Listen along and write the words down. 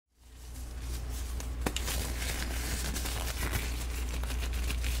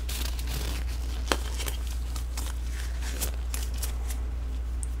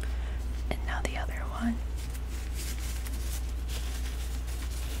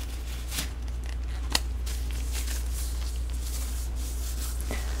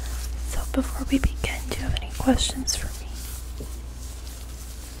before we begin, do you have any questions for me?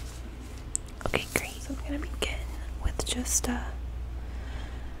 Okay, great. So I'm gonna begin with just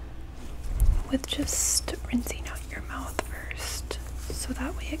rinsing out your mouth first, so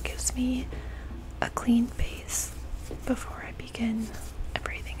that way it gives me a clean base before I begin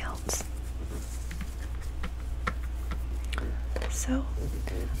everything else. So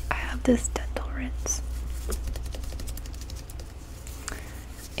I have this dental rinse,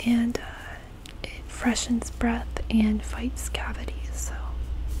 and it freshens breath and fights cavities, so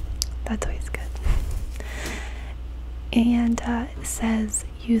that's always good. And it says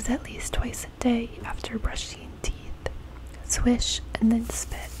use at least twice a day after brushing teeth. Swish and then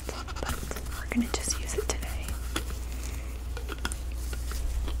spit, but we're gonna just use it today.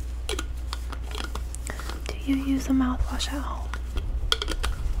 Do you use a mouthwash at home?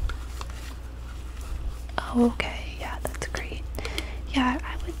 Oh, okay, yeah, that's great. Yeah,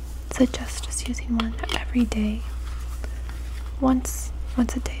 I would suggest just using one every day. Once a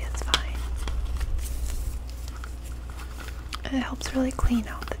day is fine. It helps really clean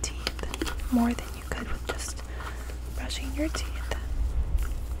out the teeth more than you could with just brushing your teeth.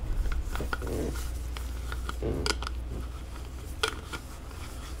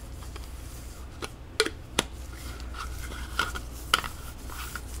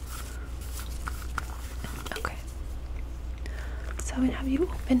 Okay. So I'm gonna have you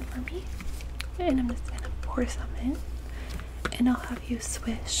open for me, and I'm just gonna pour some in, and I'll have you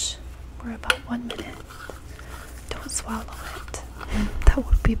swish for about 1 minute. Don't swallow it. That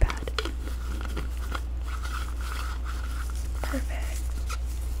would be bad. Perfect.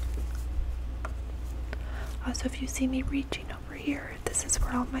 Also, if you see me reaching over here, this is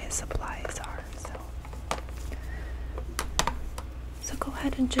where all my supplies are. So go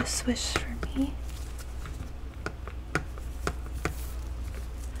ahead and just swish for me.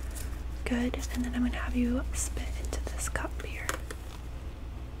 Good. And then I'm going to have you spit into this cup here.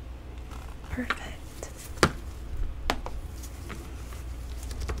 Perfect.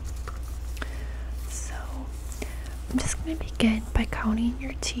 I'm just going to begin by counting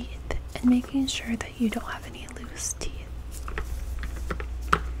your teeth and making sure that you don't have any loose teeth.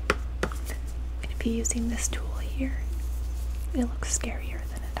 I'm going to be using this tool here. It looks scarier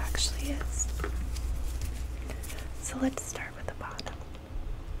than it actually is. So let's start with the bottom.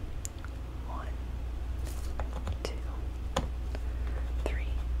 1, 2, 3,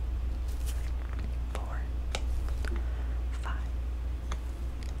 4, 5,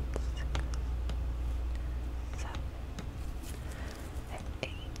 6, 7, 8,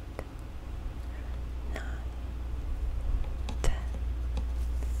 9, 10,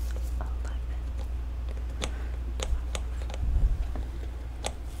 11, 12.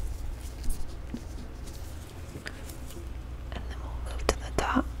 And then we'll move to the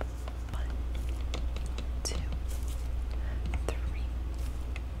top. 1, 2, 3,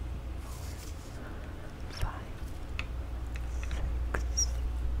 4, 5, 6,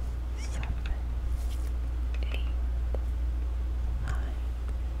 7, 8, 9,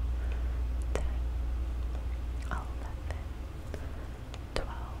 10, 11, 12.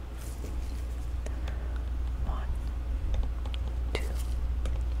 1, 2,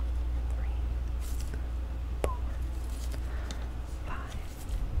 3, 4, 5,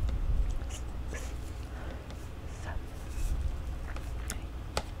 6, 7, 8,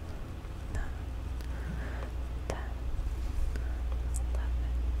 9, 10, 11,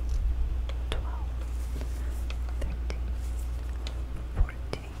 12, 13, 14,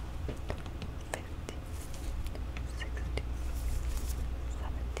 15, 16,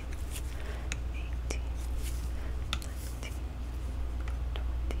 17, 18, 19,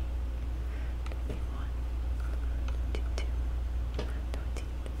 20, 21, 22, 23.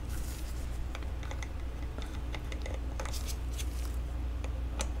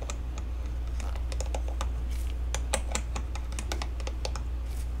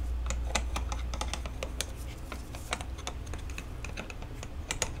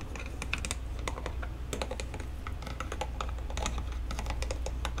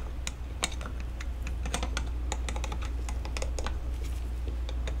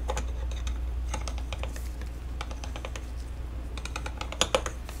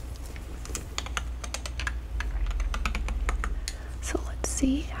 So let's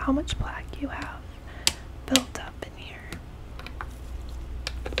see how much plaque you have built up in here.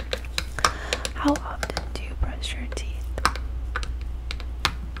 How often do you brush your teeth?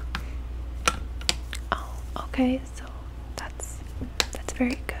 Oh, okay, so that's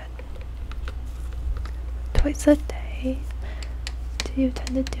very good. Twice a day. Do you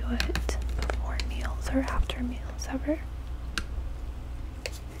tend to do it before meals or after meals ever?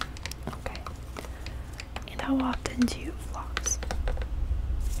 Okay. How often do you floss?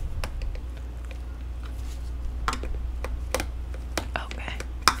 Okay.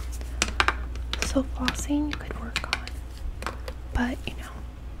 So flossing you could work on, but you know,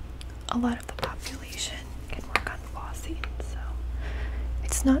 a lot of the population can work on flossing, so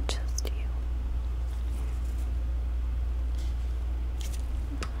it's not just you.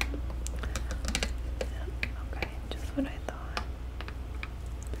 Yep, okay, just what I thought.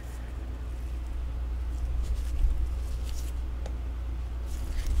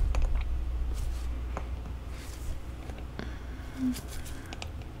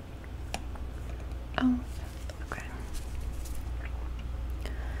 Oh, okay.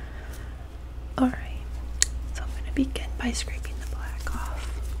 Alright, so I'm going to begin by scraping the black off.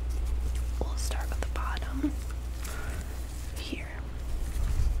 We'll start with the bottom here.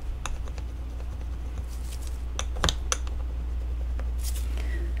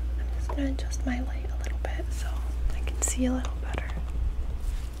 I'm just going to adjust my light a little bit so I can see a little better.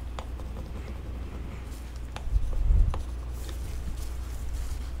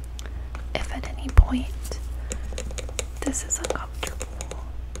 If at any point this is uncomfortable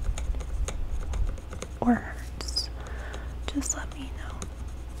or hurts, just let me know.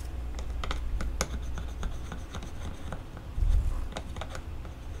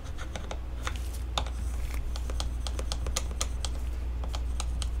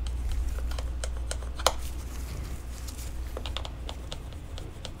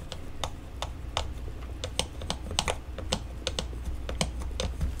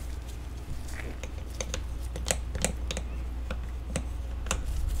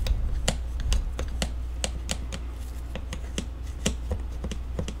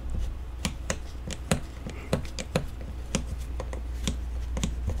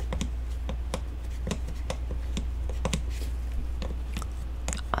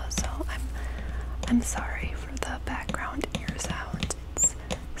 I'm sorry for the background ear sound. It's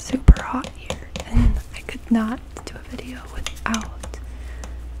super hot here and I could not do a video without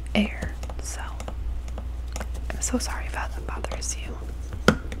air, so I'm so sorry if that bothers you.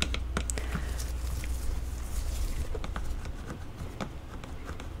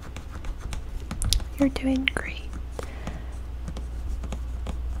 You're doing great.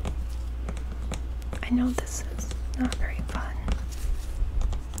 I know this is not very fun,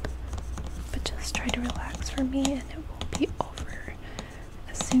 but just try to relax for me and it will be over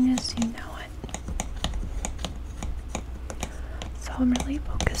as soon as you know it. So I'm really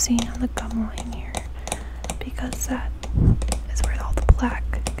focusing on the gum line here because that is where all the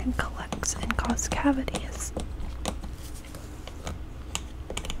plaque can collect and cause cavities.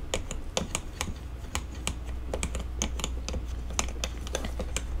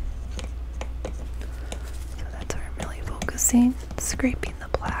 So that's where I'm really focusing, scraping the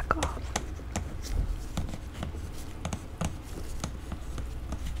plaque off.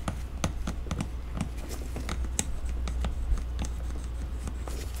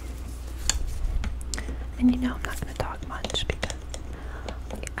 And you know I'm not going to talk much because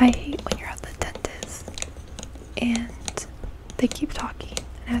I hate when you're at the dentist and they keep talking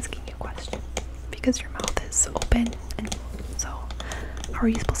and asking you questions because your mouth is open and full. So how are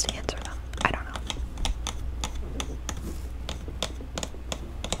you supposed to answer them? I don't know.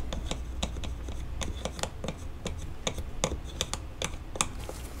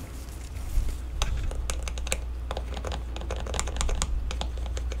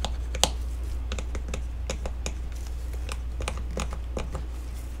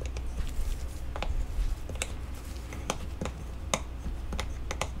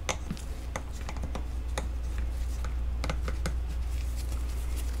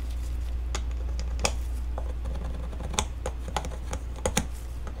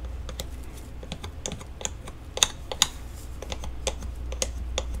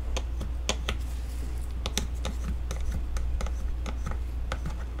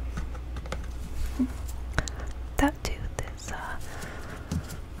 That tooth is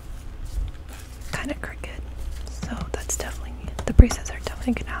kind of crooked, so that's definitely, the braces are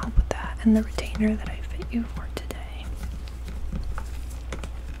definitely going to help with that, and the retainer that I fit you for today.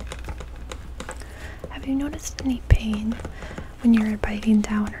 Have you noticed any pain when you're biting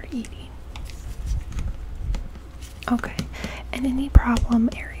down or eating? Okay, and any problem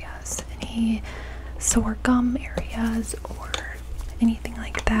areas, any sore gum areas or anything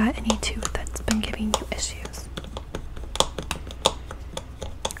like that, any tooth that's been giving you issues?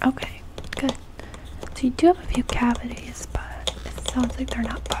 Okay, good. So you do have a few cavities, but it sounds like they're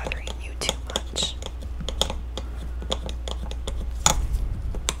not bothering you too much,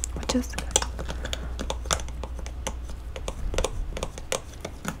 which is good.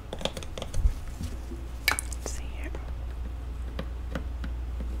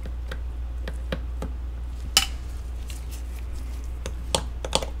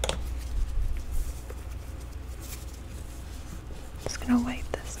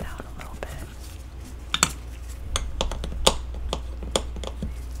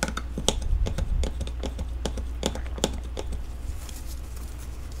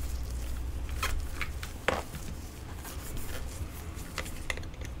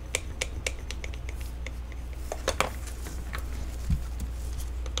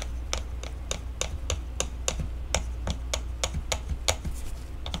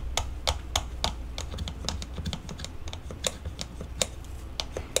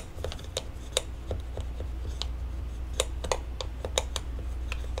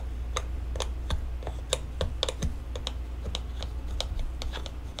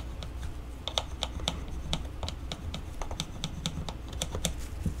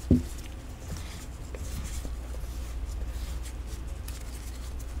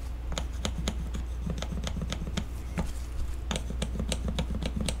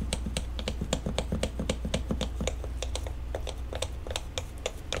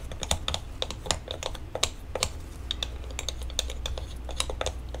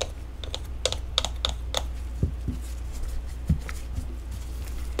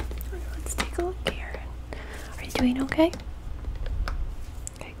 a look here. Are you doing okay?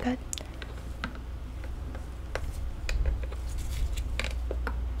 Okay, good.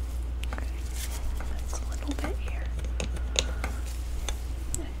 Okay, that's a little bit here.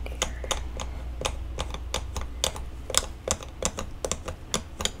 And here.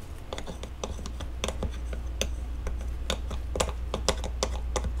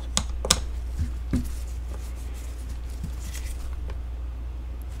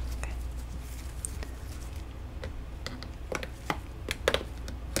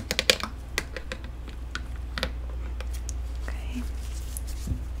 Okay.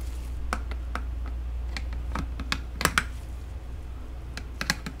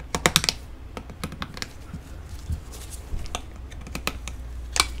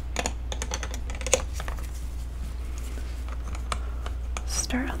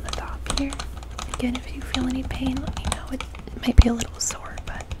 Start on the top here. Again, if you feel any pain, let me know. It might be a little sore,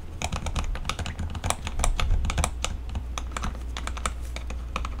 but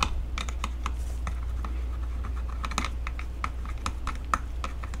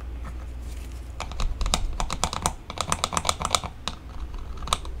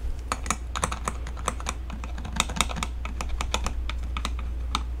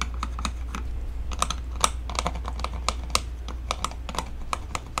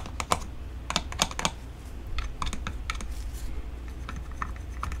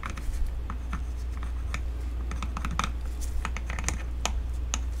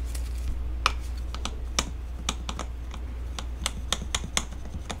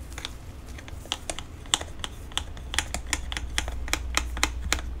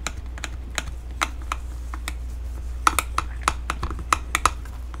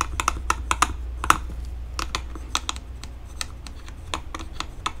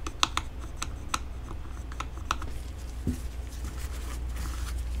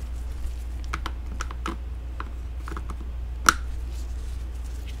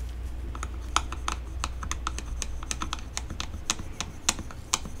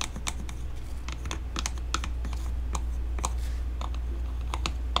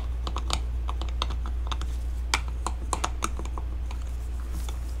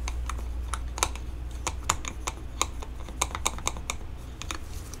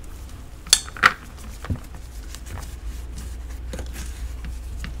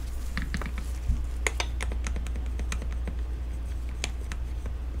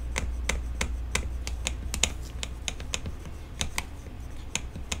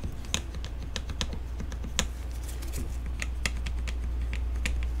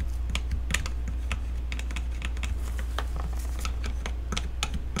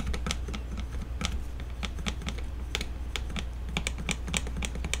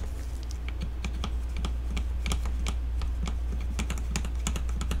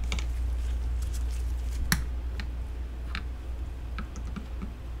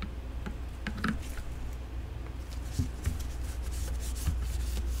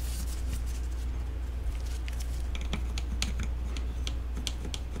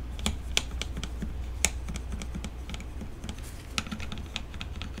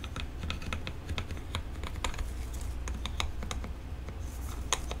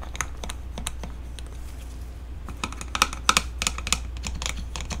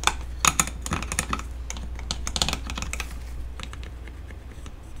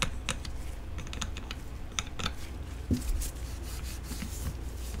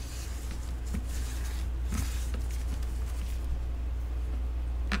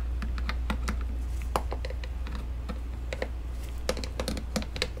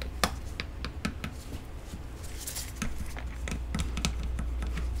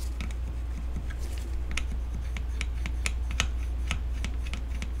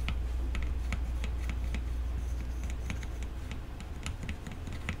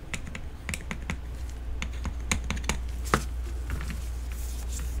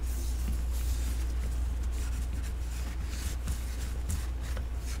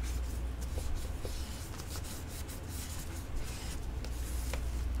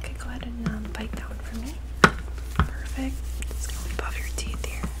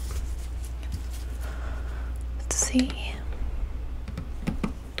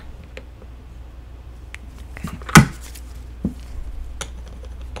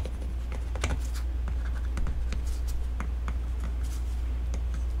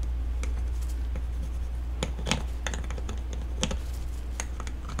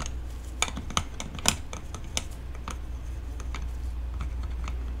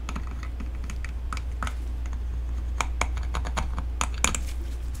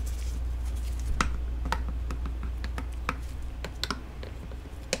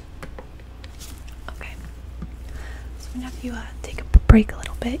I'm gonna have you take a break a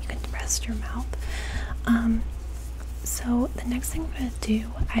little bit. You can rest your mouth. So the next thing I'm gonna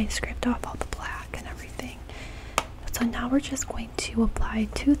do, I scraped off all the plaque and everything. So now we're just going to apply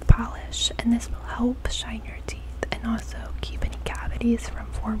tooth polish, and this will help shine your teeth and also keep any cavities from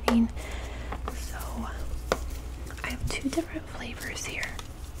forming. So I have two different flavors here.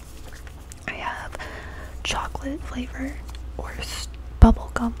 I have chocolate flavor or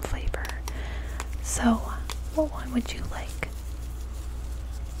bubblegum flavor. So what one would you like?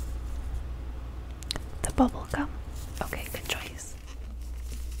 The bubblegum? Okay, good choice.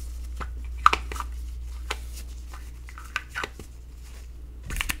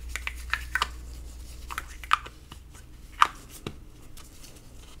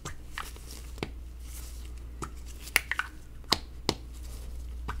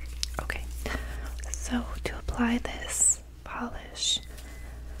 Okay, so to apply this polish,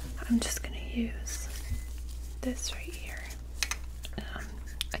 I'm just going to use this right here.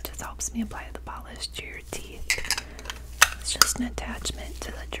 It just helps me apply the polish to your teeth. It's just an attachment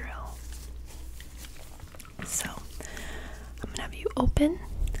to the drill. So I'm going to have you open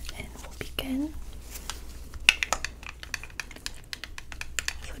and we'll begin.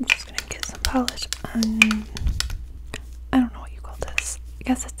 So I'm just going to get some polish on, I don't know what you call this. I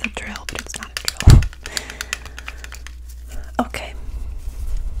guess it's a drill, but it's not a drill. Okay.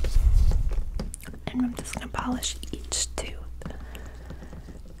 And I'm just going to polish each tooth.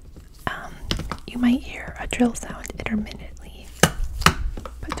 You might hear a drill sound intermittently,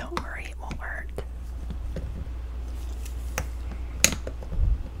 but don't worry, it won't hurt.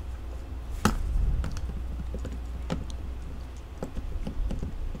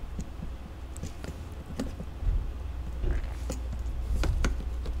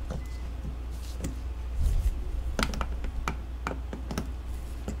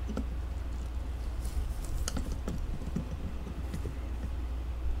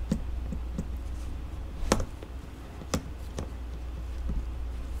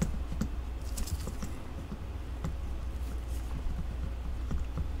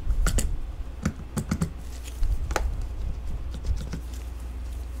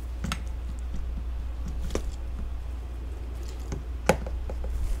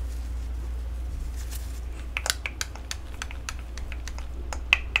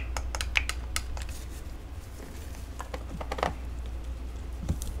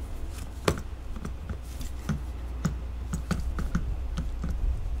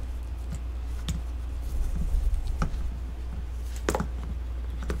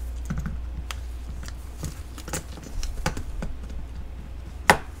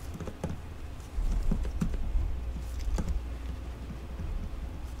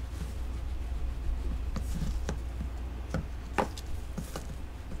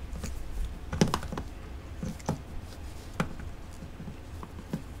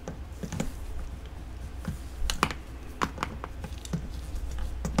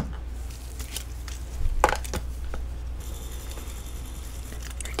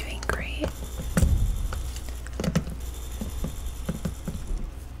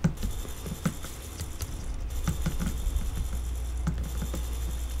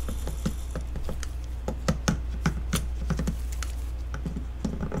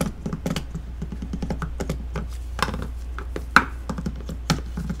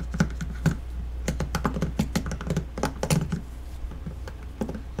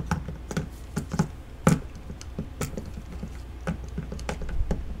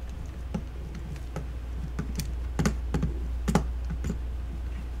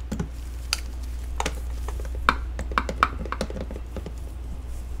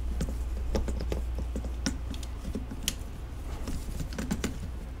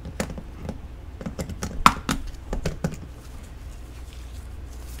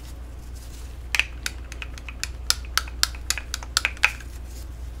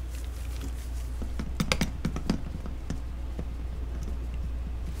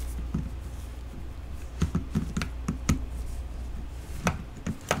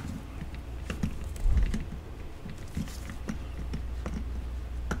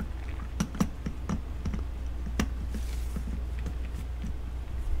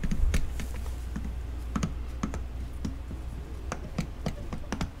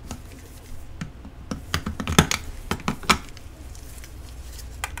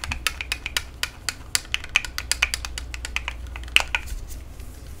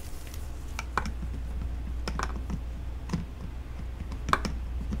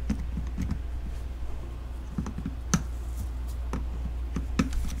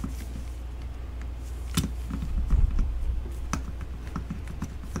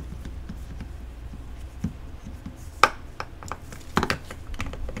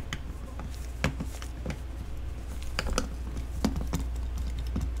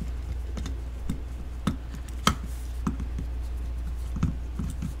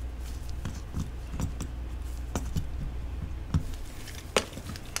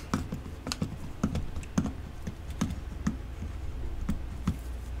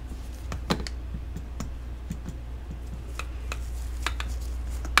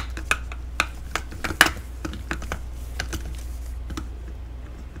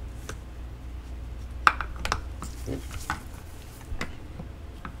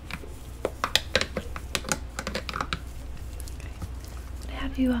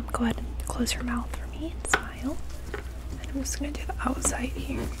 have you go ahead and close your mouth for me and smile. And I'm just going to do the outside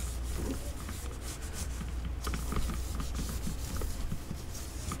here.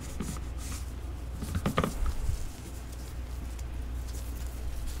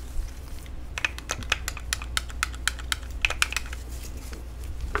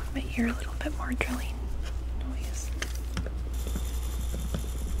 I might hear a little bit more drilling noise.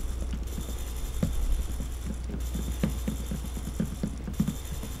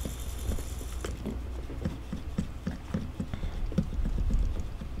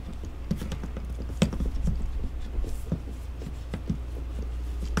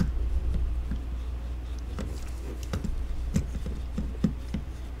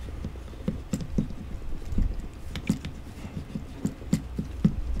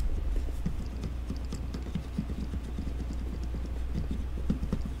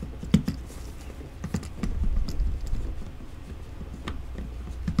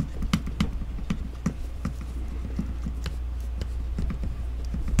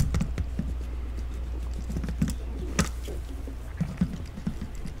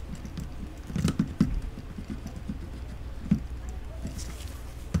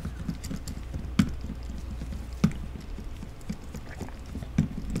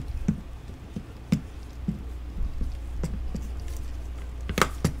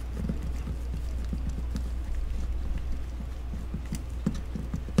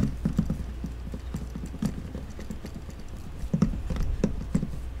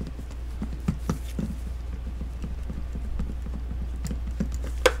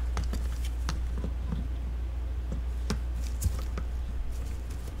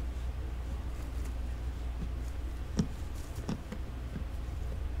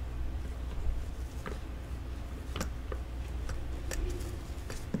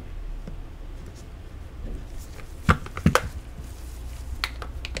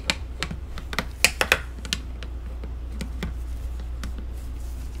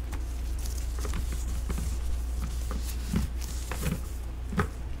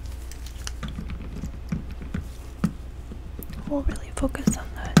 We'll really focus on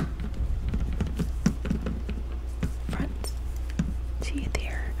the front teeth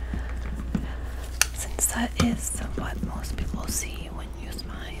here, since that is what most people see when you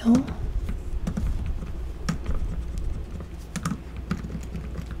smile.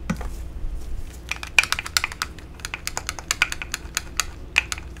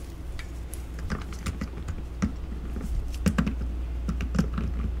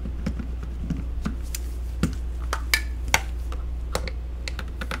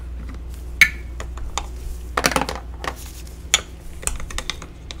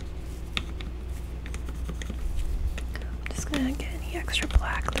 Gonna get any extra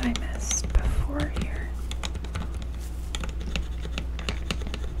plaque that I missed before here.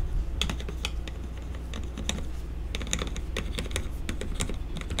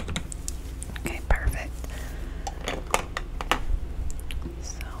 Okay, perfect.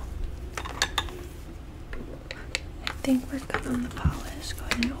 So I think we're good on the polish. Go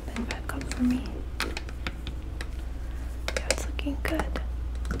ahead and open back up for me. Yeah, it's looking good.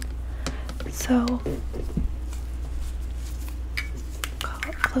 So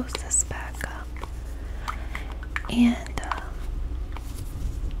close this back up, and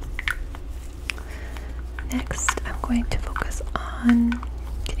next I'm going to focus on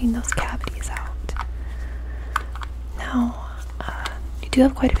getting those cavities out. Now, you do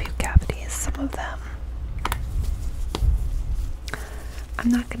have quite a few cavities. Some of them I'm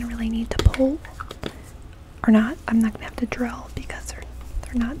not going to really need to pull, or not. I'm not going to have to drill because they're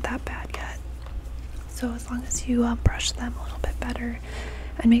not that bad yet. So as long as you brush them a little bit better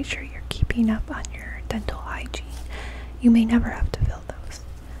and make sure you're keeping up on your dental hygiene, you may never have to fill those.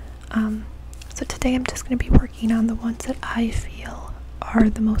 So today I'm just going to be working on the ones that I feel are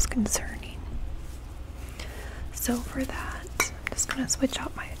the most concerning. So for that, I'm just going to switch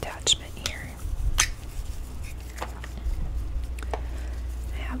out my attachment here.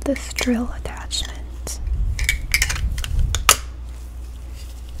 I have this drill attachment.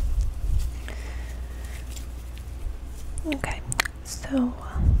 Okay, so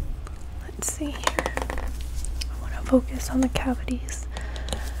let's see here. I want to focus on the cavities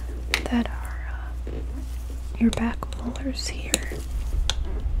that are your back molars here,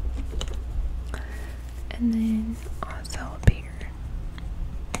 and then also up here.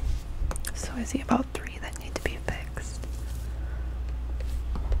 So I see about 3 that need to be fixed.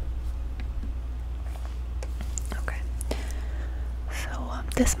 Okay, so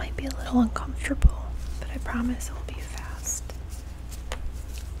this might be a little uncomfortable, but I promise it will be fast.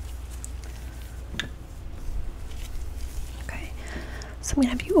 So I'm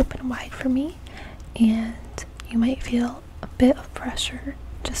gonna have you open wide for me, and you might feel a bit of pressure.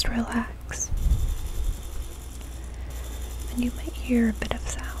 Just relax. And you might hear a bit of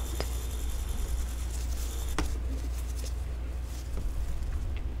sound.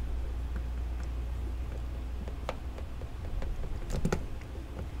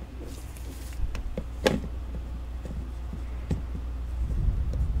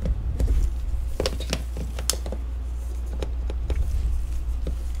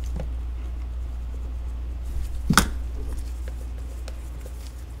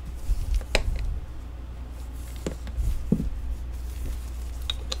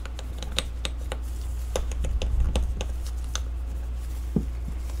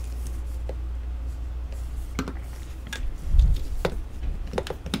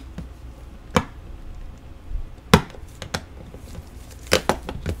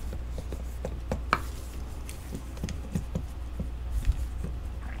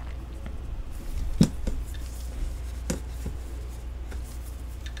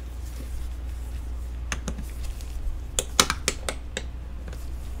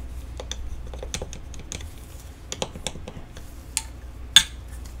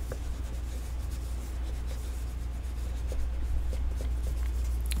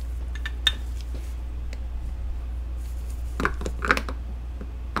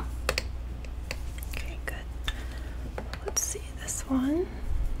 One.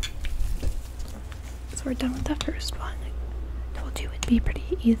 So we're done with the first one. I told you it'd be pretty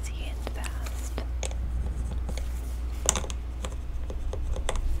easy and fast.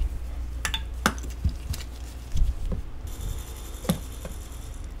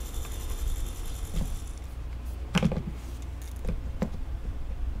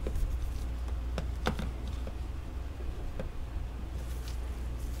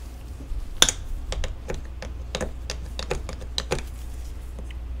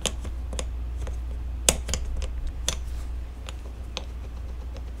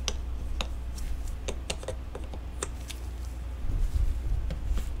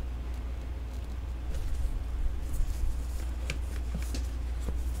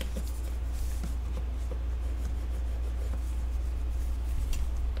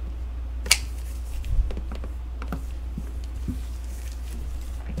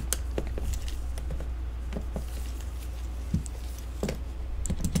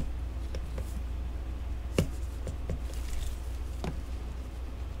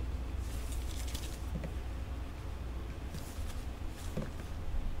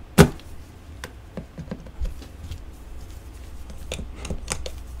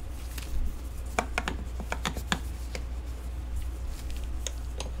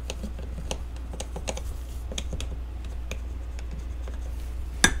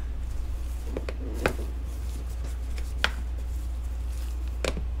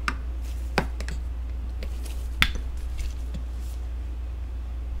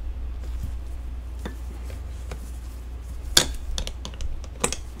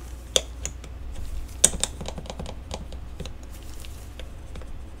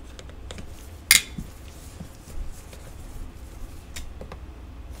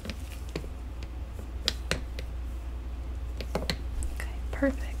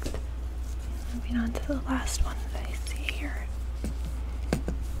 Perfect. Moving on to the last one that I see here.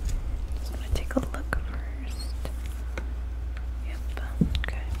 Just want to take a look first. Yep,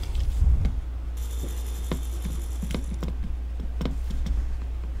 okay.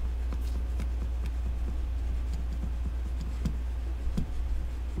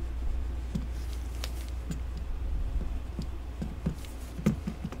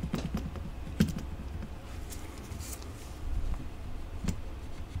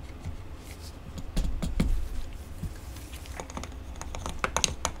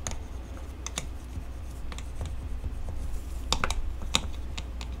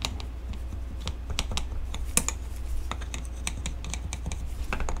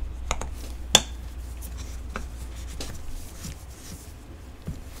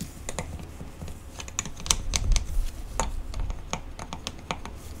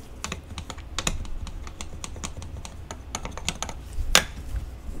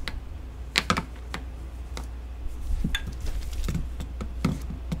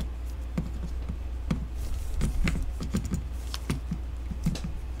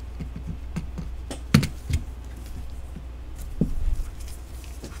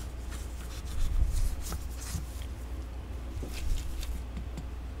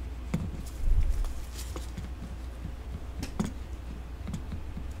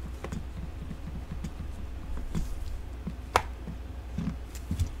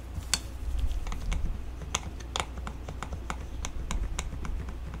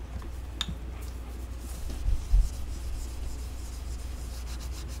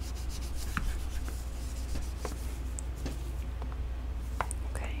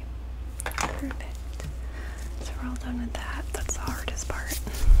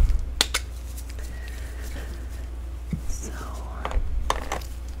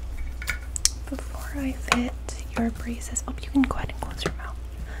 I fit your braces, oh, you can go ahead and close your mouth.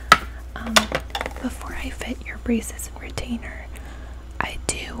 Before I fit your braces and retainer, I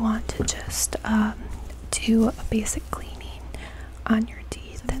do want to just do a basic cleaning on your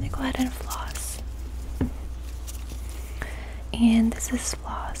teeth. Then I go ahead and floss. And this is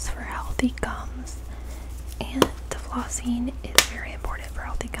floss for healthy gums. And the flossing is very important for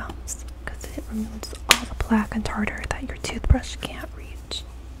healthy gums because it removes all the plaque and tartar that your toothbrush can't reach.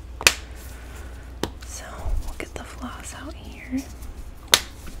 So we'll get the floss out here.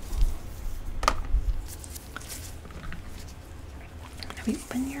 Now we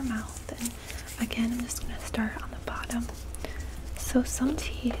open your mouth, and again, I'm just going to start on the bottom. So some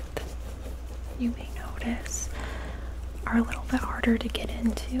teeth, you may notice, are a little bit harder to get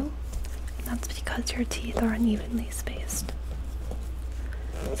into, and that's because your teeth are unevenly spaced.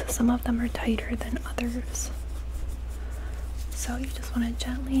 So some of them are tighter than others. So you just want to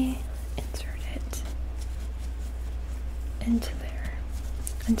gently insert it into there,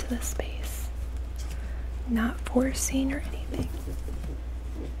 into the space, not forcing or anything.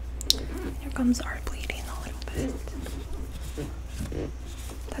 Your gums are bleeding a little bit.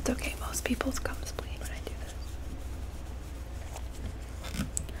 That's okay, most people's gums bleed when I do this.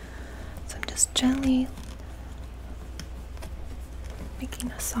 So I'm just gently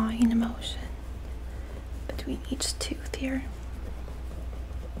making a sawing motion between each tooth here.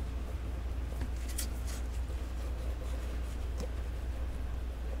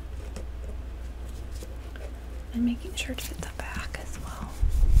 And making sure to get the back as well.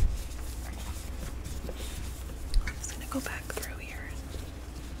 I'm just going to go back through here.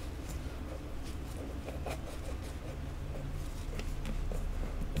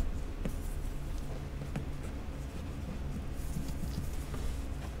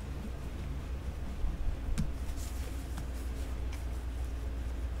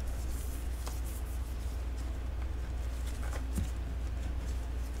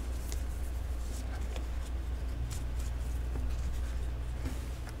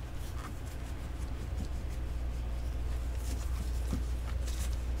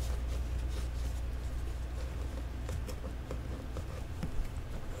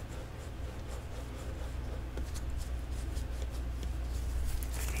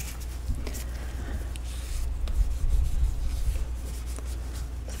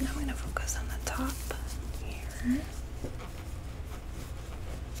 Now I'm going to focus on the top here.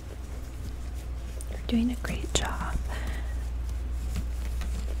 You're doing a great job.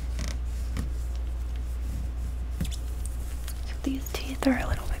 So these teeth are a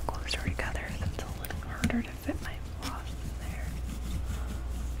little bit closer together, so it's a little harder to fit my floss in there.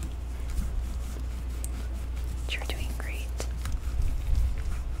 But you're doing great.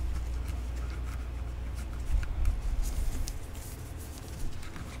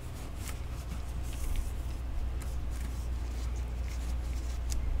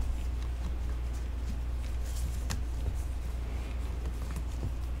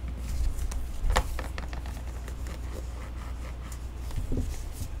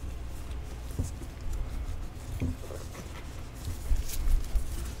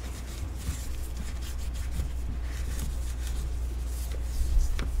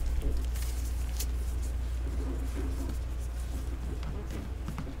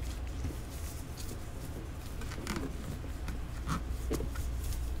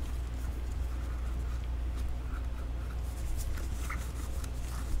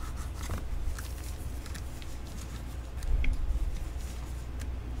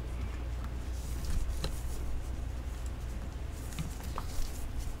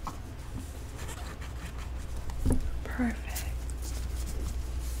 Perfect.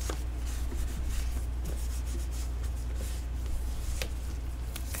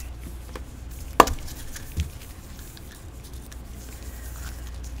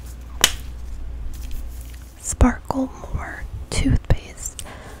 Sparkle More toothpaste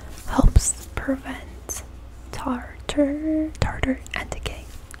helps prevent tartar and decay.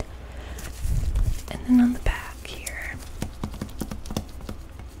 And then on the back here,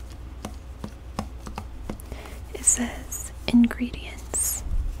 it says ingredients: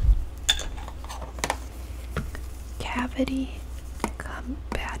 cavity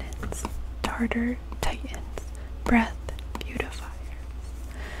combatants, tartar tightens, breath beautifiers.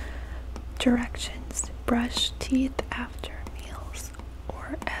 Directions: brush teeth after meals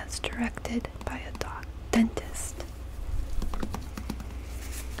or as directed by a dentist.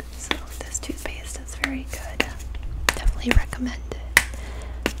 So this toothpaste is very good. Definitely recommend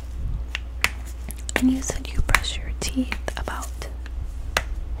it. And you said you brush your teeth about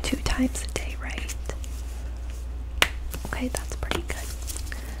 2 times a day, right? Okay, that's pretty good.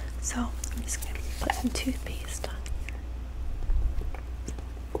 So I'm just going to put some toothpaste on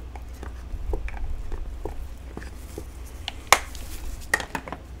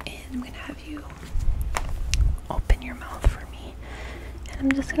here. And I'm going to have you open your mouth for me. And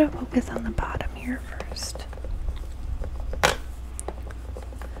I'm just going to focus on the bottom here first.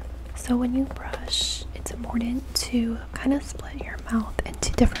 So when you brush, it's important to kind of split your mouth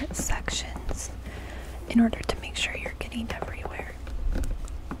into different sections in order to make sure you're getting everywhere.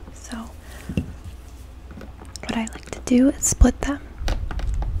 So what I like to do is split them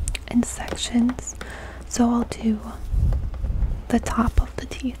in sections. So I'll do the top of the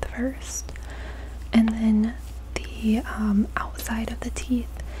teeth first, and then the outside of the teeth,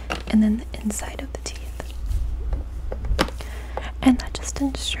 and then the inside of the teeth. And that just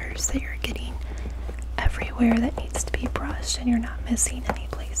ensures that you're getting everywhere that needs to be brushed and you're not missing any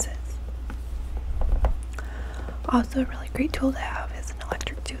places. Also, a really great tool to have is an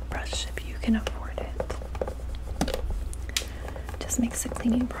electric toothbrush if you can afford it. Just makes the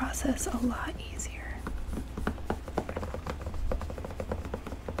cleaning process a lot easier.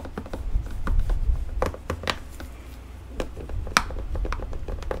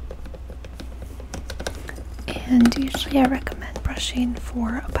 And usually I recommend brushing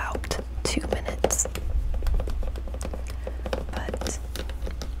for about 2 minutes. But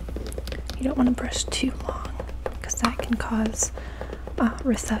you don't want to brush too long because that can cause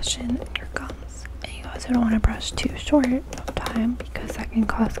recession in your gums. And you also don't want to brush too short of time because that can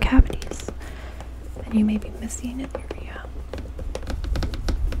cause cavities. And you may be missing an area.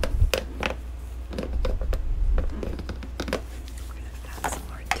 We're going to add some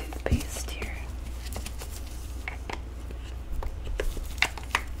more toothpaste here.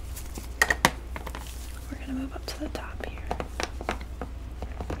 We're going to move up to the top here.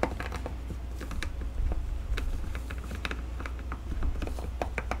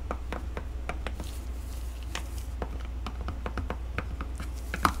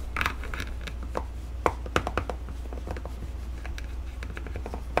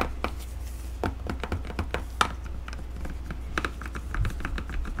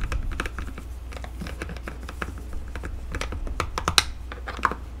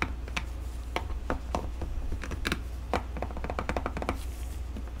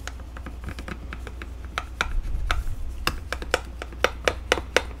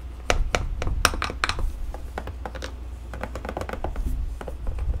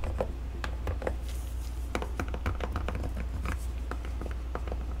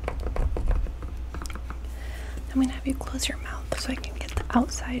 I'm going to have you close your mouth so I can get the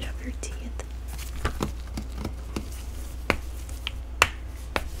outside of your teeth.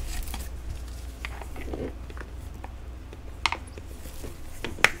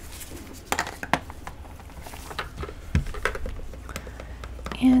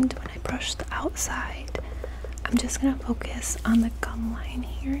 And when I brush the outside, I'm just going to focus on the gum line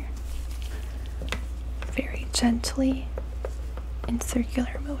here. Very gently, in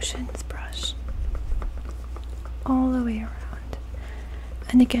circular motions, brush all the way around.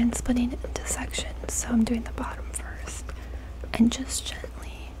 And again, splitting it into sections. So I'm doing the bottom first, and just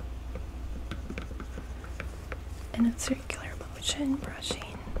gently, in a circular motion, brushing.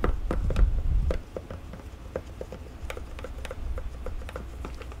 And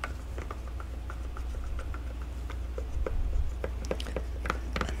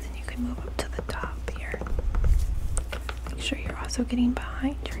then you can move up to the top here. Make sure you're also getting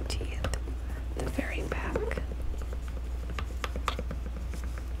behind your teeth, the very back.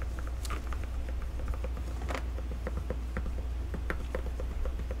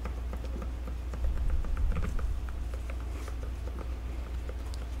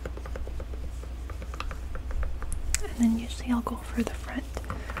 And then usually I'll go for the front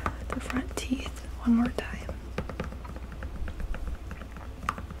teeth one more time.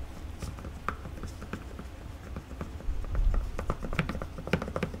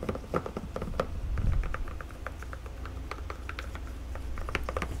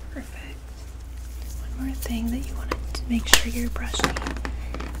 Perfect. One more thing that you want to make sure you're brushing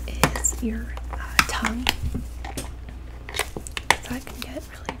is your tongue. That can get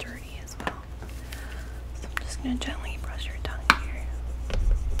really dirty as well. So I'm just going to gently brush your tongue here.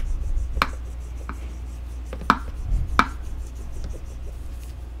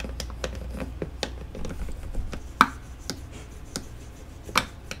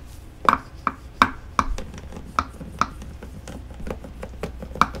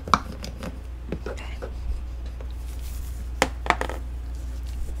 Okay.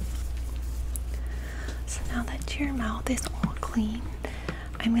 So now that your mouth is all clean,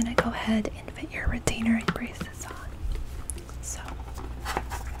 I'm going to go ahead and fit your retainer and braces on. So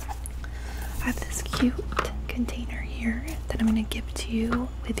I have this cute container here that I'm going to give to you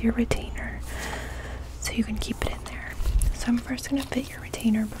with your retainer so you can keep it in there. So I'm first going to fit your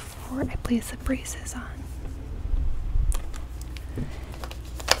retainer before I place the braces on.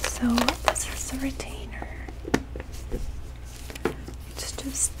 So this is the retainer. It's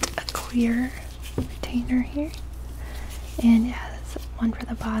just a clear retainer here, and it has one for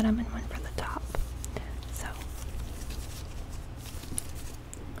the bottom and one for the top. So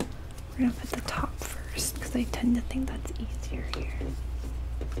we're going to put the top first because I tend to think that's easier here.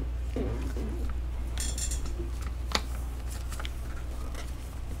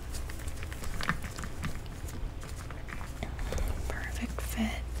 Perfect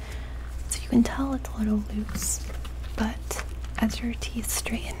fit. So you can tell it's a little loose, but as your teeth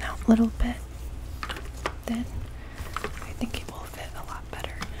straighten out a little bit, then I think it will fit a lot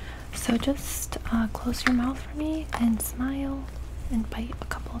better. So just close your mouth for me and smile and bite a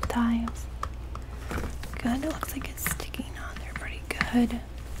couple of times. Good. It looks like it's sticking on there pretty good.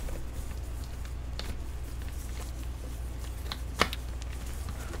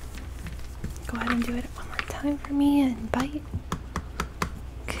 Go ahead and do it one more time for me and bite.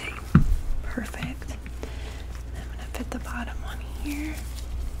 Okay, perfect. And I'm gonna fit the bottom one here.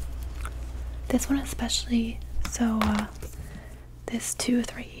 This one especially, so this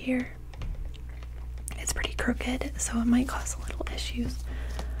tooth right here, it's pretty crooked, so it might cause a little issues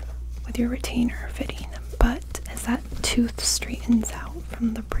with your retainer fitting, but as that tooth straightens out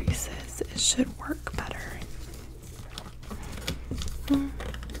from the braces, it should work better.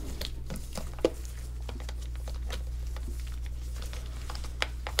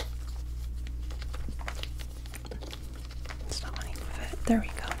 It's not wanting to fit. There we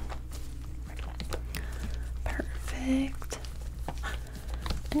go. Perfect.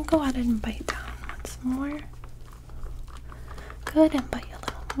 And go ahead and bite down once more. Good, and bite a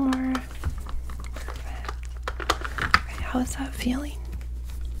little more. Perfect. Okay, how is that feeling?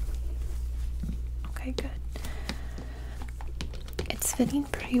 Okay, good. It's fitting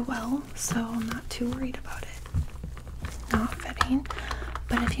pretty well, so I'm not too worried about it not fitting.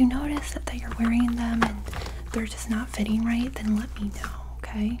 But if you notice that you're wearing them and they're just not fitting right, then let me know,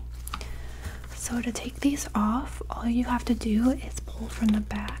 okay? So to take these off, all you have to do is pull from the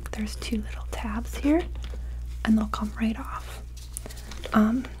back. There's two little tabs here, and they'll come right off.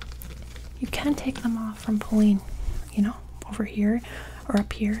 You can take them off from pulling, you know, over here or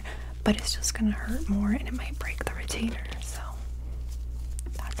up here, but it's just gonna hurt more and it might break the retainer, so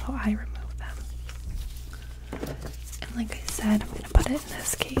that's how I remove them. And like I said, I'm gonna put it in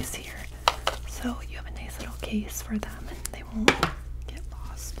this case here, so you have a nice little case for them and they won't get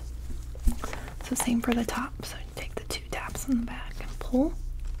lost. So same for the top, so you take the two tabs on the back and pull,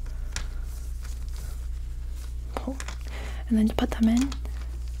 and then to put them in,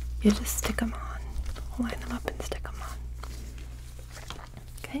 you just stick them on, line them up and stick them on.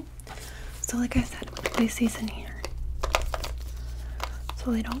 Okay, so like I said, I'm going to place these in here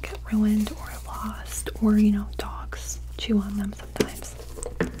so they don't get ruined or lost, or you know, dogs chew on them sometimes.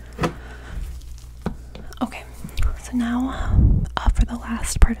 Okay, so now for the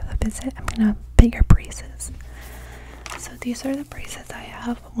last part of the visit, I'm going to fit your braces. So these are the braces I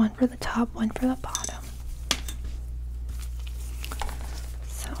have, one for the top, one for the bottom.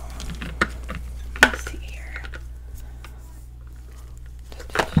 So let's see here.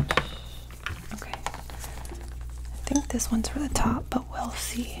 Okay, I think this one's for the top, but we'll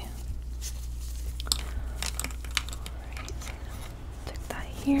see. Alright, stick that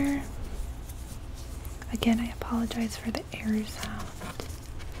here. Again, I apologize for the air sound.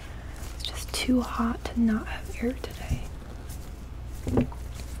 It's just too hot to not have air today. These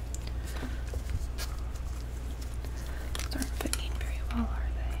aren't fitting very well, are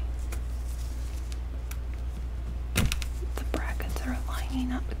they? The brackets are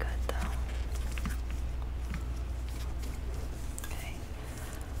lining up good though. Okay,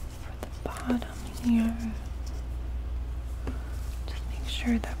 for the bottom here, just make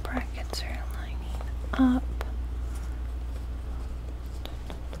sure the brackets are lining up.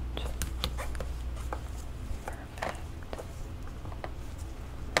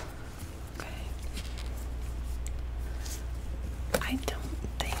 I don't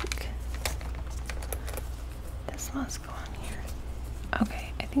think this must go on here.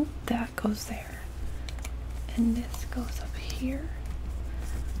 Okay, I think that goes there. And this goes up here.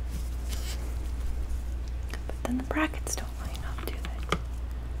 But then the brackets don't line up, do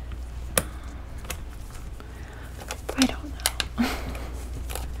they? I don't know.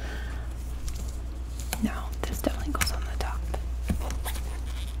 No, this definitely goes on the top.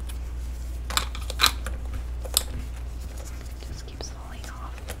 Just keeps falling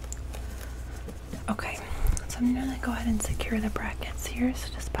off. I'm gonna go ahead and secure the brackets here, so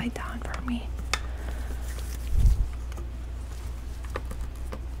just bite down for me.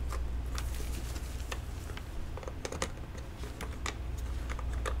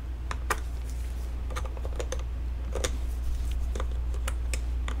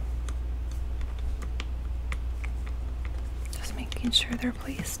 Just making sure they're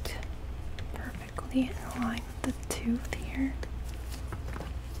placed perfectly in line with the tooth here.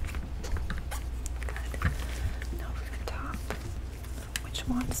 Good. Now for the top, which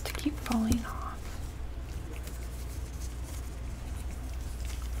wants to keep falling off.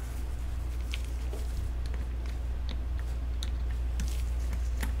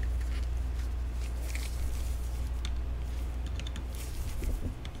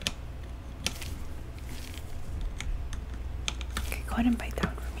 Okay, go ahead and bite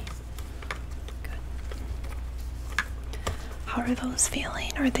down for me. Good. How are those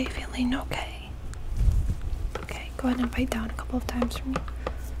feeling? Are they feeling okay? Okay, go ahead and bite down a couple of times for me.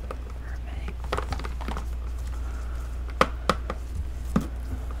 Perfect.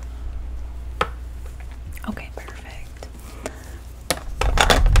 Okay, perfect.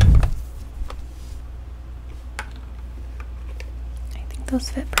 I think those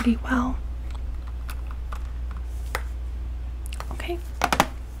fit pretty well. Okay.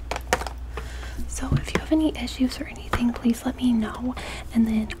 So if you have any issues or anything, please let me know. And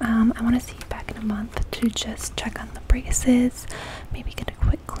then I want to see you back in a month to just check on the braces, maybe get a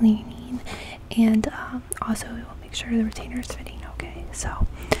quick cleaning, and also we'll make sure the retainer is fitting okay. So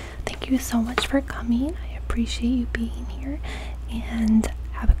thank you so much for coming. I appreciate you being here, and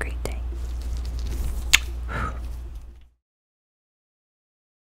have a great